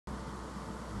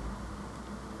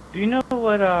Do you know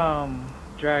what,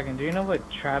 Dragon, do you know what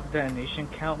trap detonation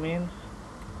count means?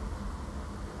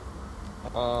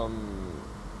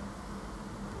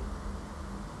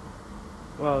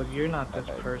 Well, you're not this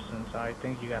person, so I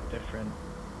think you got different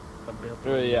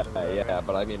abilities. Yeah,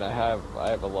 but I mean, I have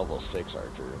a level 6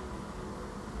 archer.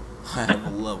 I have a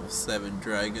level 7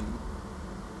 dragon.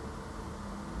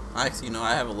 Actually, no,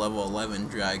 I have a level 11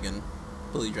 dragon.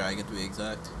 Bully dragon, to be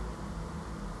exact.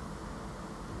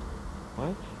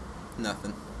 What?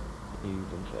 Nothing. He's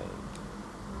insane.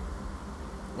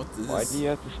 What is Why this? do you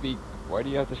have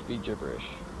to speak gibberish?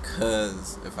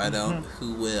 Cause if I don't,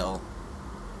 who will?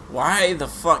 Why the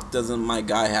fuck doesn't my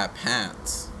guy have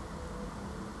pants?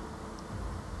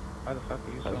 Why the fuck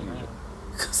are you so mad?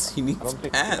 Cause he needs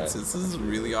pants. This is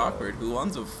really awkward. Who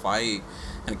wants to fight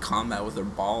and combat with their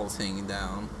balls hanging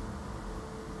down?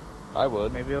 I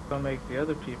would. Maybe it'll make the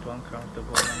other people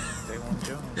uncomfortable and they won't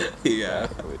join. Yeah.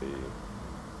 Exactly.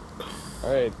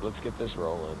 Alright, let's get this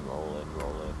rolling.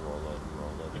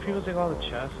 Do people take all the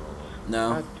chests?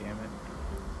 No. God damn it.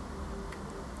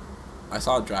 I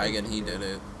saw a dragon, he did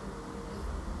it.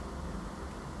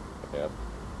 Yep.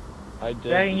 I did.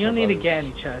 Dang, you don't need to get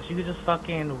any chests. You could just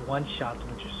fucking one-shot them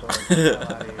with your sword. Get the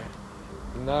hell out of here.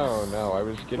 No, I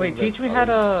was getting. Wait, teach me how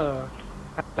to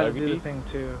do the thing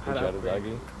too. How to upgrade.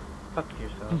 Doggy? Fuck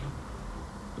yourself.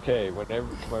 Okay, whenever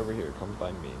come over here, come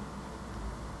find me.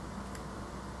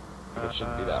 It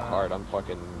shouldn't be that hard. I'm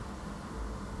fucking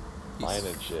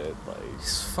finding shit, like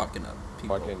He's fucking up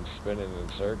people. fucking spinning in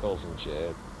circles and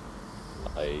shit.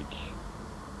 Like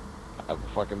I have a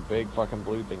fucking big fucking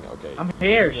blue thing. Okay. I'm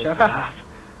here, shut up.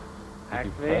 If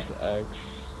you press X,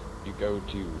 you go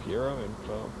to hero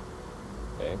info.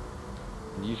 Okay.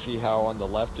 And you see how on the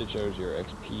left it shows your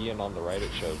XP and on the right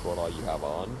it shows what all you have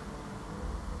on?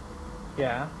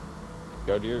 Yeah.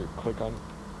 Go to your, click on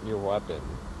your weapon.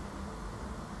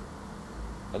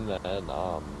 And then,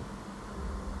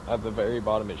 at the very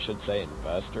bottom it should say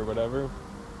invest or whatever.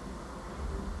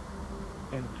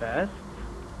 Invest?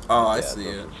 Oh, I Yeah, see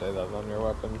it. Does it say that on your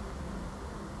weapon?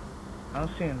 I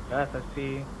don't see invest, I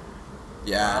see...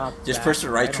 Yeah, just press the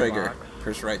right item trigger. box.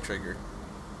 Press the right trigger.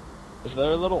 Is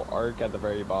there a little arc at the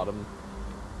very bottom?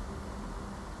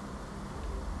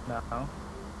 No.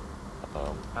 I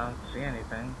don't see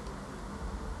anything.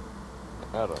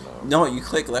 I don't know. No, you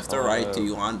click left or right. no. Do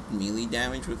you want melee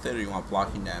damage with it or you want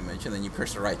blocking damage? And then you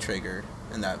press the right trigger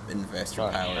and that invests your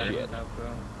power. Shit. No,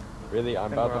 bro. Really, I'm I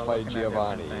think about we're to all fight looking at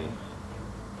different Giovanni. things.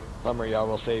 Summary, I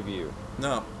will save you.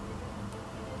 No.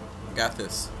 I got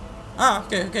this. Ah,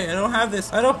 okay, I don't have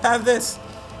this. I don't have this.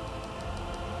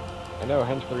 I know,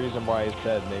 hence the reason why I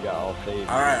said, nigga, I'll save you.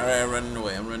 Alright, I'm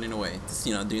running away. Just,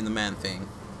 you know, doing the man thing.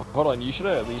 Hold on, you should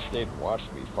have at least stayed and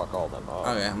watched me fuck all them up.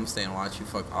 Okay, I'm gonna stay and watch you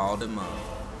fuck all them up.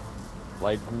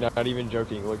 Like, not even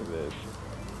joking, look at this.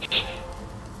 See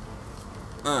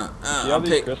all I'm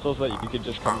these crystals that you could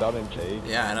just come down and take?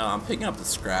 Yeah, I know, I'm picking up the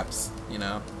scraps, you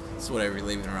know. It's whatever you're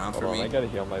leaving around Hold for on, me. I gotta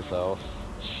heal myself.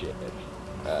 Shit.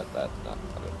 That's not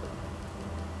good.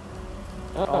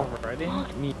 Oh, Already?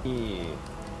 fuck me.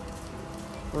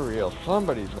 For real,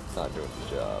 somebody's not doing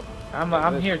the job.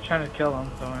 I'm here trying to kill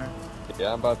him somewhere.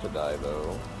 Yeah, I'm about to die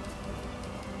though.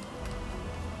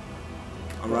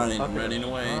 I'm running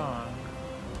away.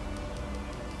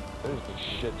 There's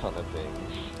a shit ton of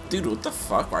things. Dude, what the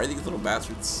fuck? Why are these little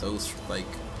bastards so, like,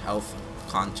 health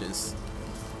conscious?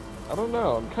 I don't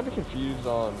know, I'm kind of confused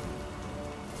on...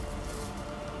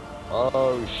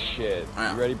 Oh shit.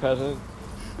 You ready, Peasant?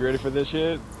 You ready for this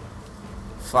shit?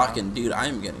 Fucking dude, I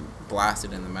am getting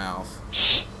blasted in the mouth.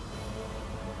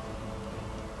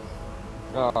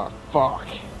 Oh, fuck.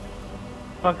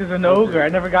 Fuck is an ogre? I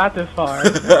never got this far.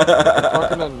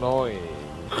 Fucking annoying.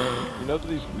 You know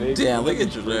these big... Damn, look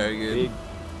at your dragon.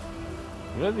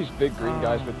 You know these big green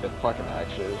guys with the fucking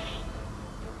axes?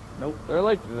 Nope. They're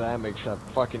like them except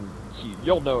fucking huge.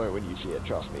 You'll know it when you see it,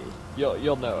 trust me.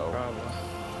 You'll know.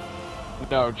 Probably.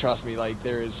 No, trust me, like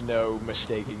there is no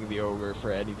mistaking the ogre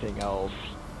for anything else.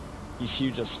 He's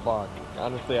huge as fuck.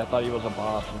 Honestly, I thought he was a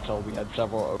boss until we had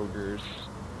several ogres.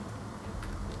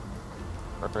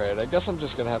 Alright, I guess I'm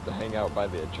just gonna have to hang out by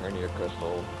the Eternia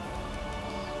crystal.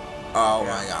 Oh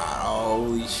my god,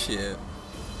 holy shit.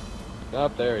 Oh,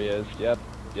 there he is. Yep,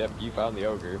 you found the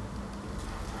ogre.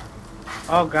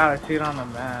 Oh god, I see it on the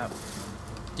map.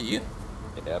 Do you?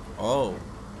 Yep. Oh.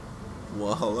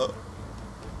 Well, hello.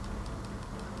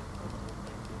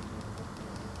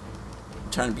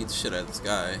 I'm trying to beat the shit out of this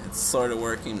guy. It's sort of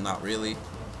working, not really.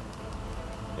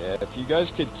 Yeah, if you guys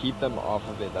could keep them off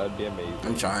of it, that would be amazing.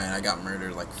 I'm trying, I got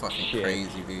murdered like fucking Shit.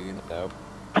 crazy, dude. Nope.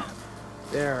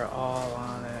 They're all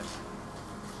on it.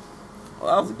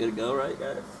 Well, that was a good go, right,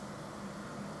 guys?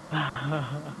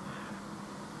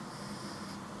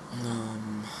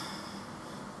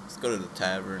 Let's go to the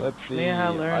tavern. Let's see. Yeah, I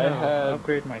learned how to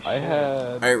upgrade my shit.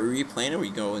 Alright, were you playing or were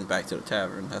you going back to the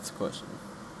tavern? That's the question.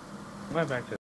 I went back to